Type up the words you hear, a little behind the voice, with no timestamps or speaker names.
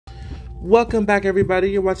Welcome back,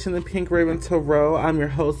 everybody. You're watching the Pink Raven Tarot. I'm your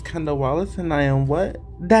host, Kendall Wallace, and I am what?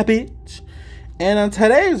 That bitch. And on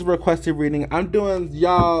today's requested reading, I'm doing,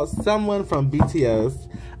 y'all, someone from BTS.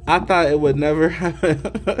 I thought it would never happen,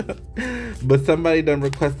 but somebody done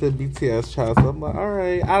requested BTS, child. So I'm like, all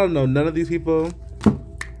right. I don't know none of these people.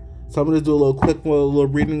 So I'm going to do a little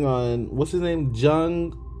reading on, what's his name?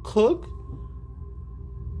 Jong Kook?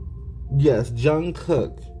 Yes, Jong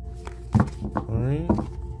Kook. All right.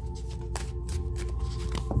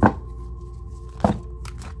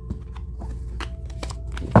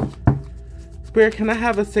 Spirit, can I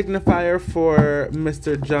have a signifier for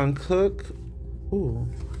Mr. Jong Kook? Ooh.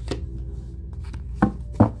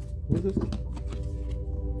 What is this?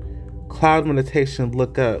 Cloud meditation,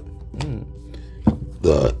 look up.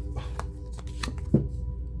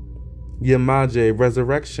 Yamaje,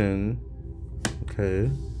 resurrection. Okay.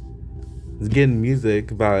 It's getting music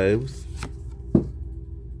vibes.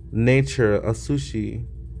 Nature, a sushi.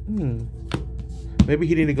 Maybe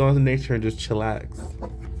he need to go into nature and just chillax.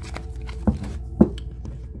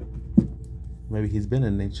 Maybe he's been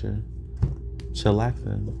in nature,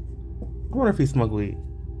 chillaxing. I wonder if he smoked weed.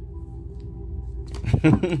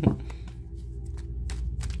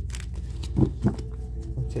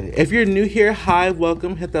 Okay. If you're new here, hi,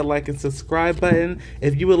 welcome. Hit that like and subscribe button.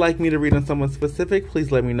 If you would like me to read on someone specific,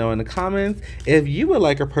 please let me know in the comments. If you would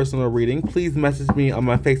like a personal reading, please message me on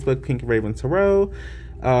my Facebook, Pink Raven Tarot.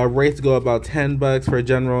 Rates go about $10 for a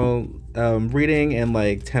general reading and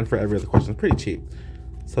like 10 for every other question. Pretty cheap.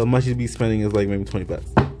 So much you'd be spending is like maybe $20.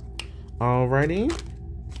 Alrighty.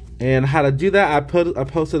 And how to do that, I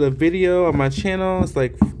posted a video on my channel. It's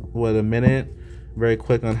like, what, a minute? Very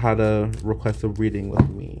quick on how to request a reading with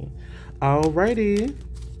me. Alrighty.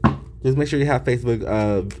 Just make sure you have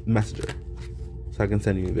Facebook Messenger so I can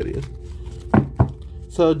send you videos.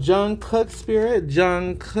 So Jong Kook, Spirit.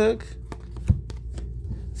 Jong Kook.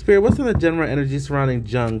 Spirit, what's in the general energy surrounding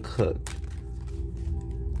Jong Kook?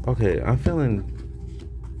 Okay, I'm feeling...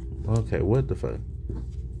 Okay, what the fuck?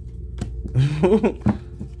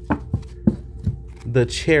 The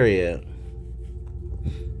Chariot.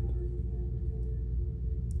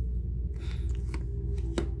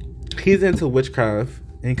 He's into witchcraft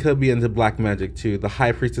and could be into black magic too. The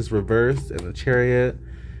High Priestess reversed and the Chariot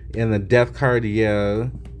and the Death card, yeah.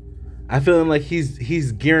 I feel like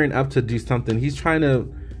he's gearing up to do something. He's trying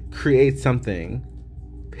to create something.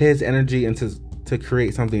 Put his energy into to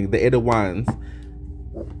create something. The Eight of Wands.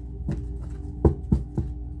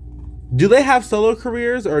 Do they have solo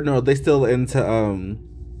careers or no? Are they still into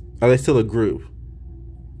are they still a group?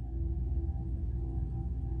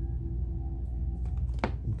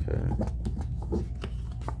 Okay.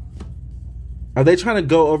 Are they trying to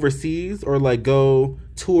go overseas or like go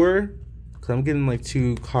tour? Cause I'm getting like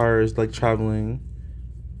two cars like traveling.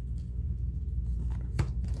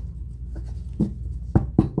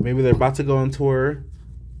 Maybe they're about to go on tour.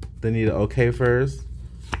 They need an okay first.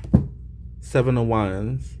 Seven of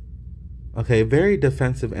Wands. Okay, very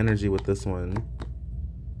defensive energy with this one.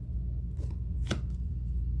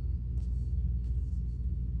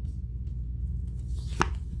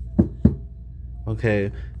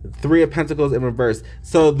 Okay, Three of Pentacles in reverse.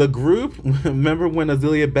 So the group, remember when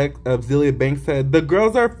Azealia Banks said, the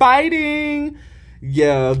girls are fighting?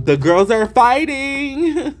 Yeah, the girls are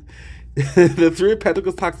fighting. The Three of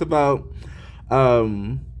Pentacles talks about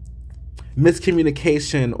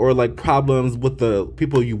miscommunication or like problems with the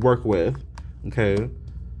people you work with. Okay,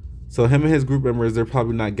 so him and his group members, they're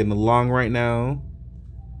probably not getting along right now.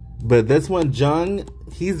 But this one, Jung,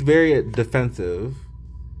 he's very defensive.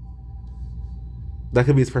 That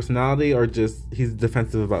could be his personality or just he's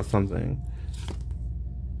defensive about something.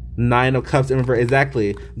 Nine of Cups in reverse.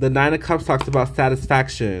 Exactly. The Nine of Cups talks about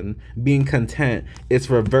satisfaction, being content. It's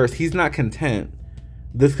reversed. He's not content.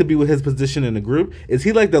 This could be with his position in the group. Is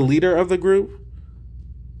he like the leader of the group?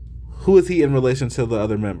 Who is he in relation to the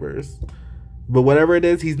other members? But whatever it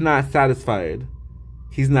is, he's not satisfied.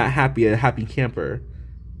 He's not happy, a happy camper.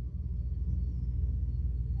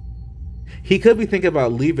 He could be thinking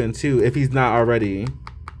about leaving too, if he's not already.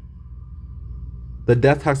 The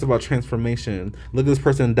Death talks about transformation. Look at this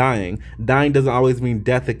person dying. Dying doesn't always mean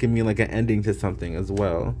death. It can mean like an ending to something as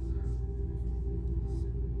well.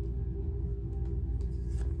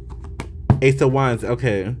 Ace of Wands,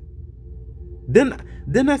 okay.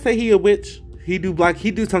 Didn't I say he a witch? He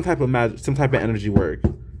do some type of magic, some type of energy work.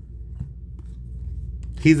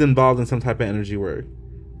 He's involved in some type of energy work.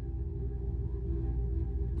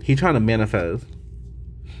 He trying to manifest.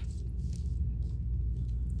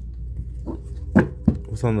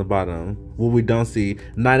 What's on the bottom? What we don't see.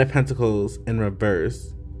 Nine of Pentacles in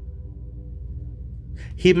reverse.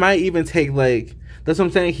 he might even take, like, that's what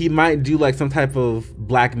I'm saying. He might do like some type of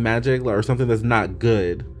black magic or something that's not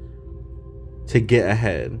good to get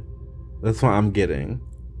ahead. That's what I'm getting.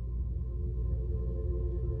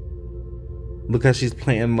 Look how she's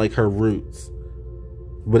planting like her roots.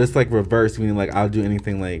 But it's like reverse, meaning like I'll do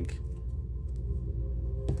anything like...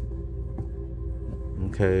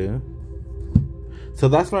 Okay. So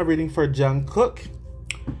that's my reading for Jung Kook.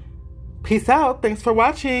 Peace out. Thanks for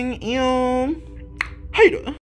watching. Hey.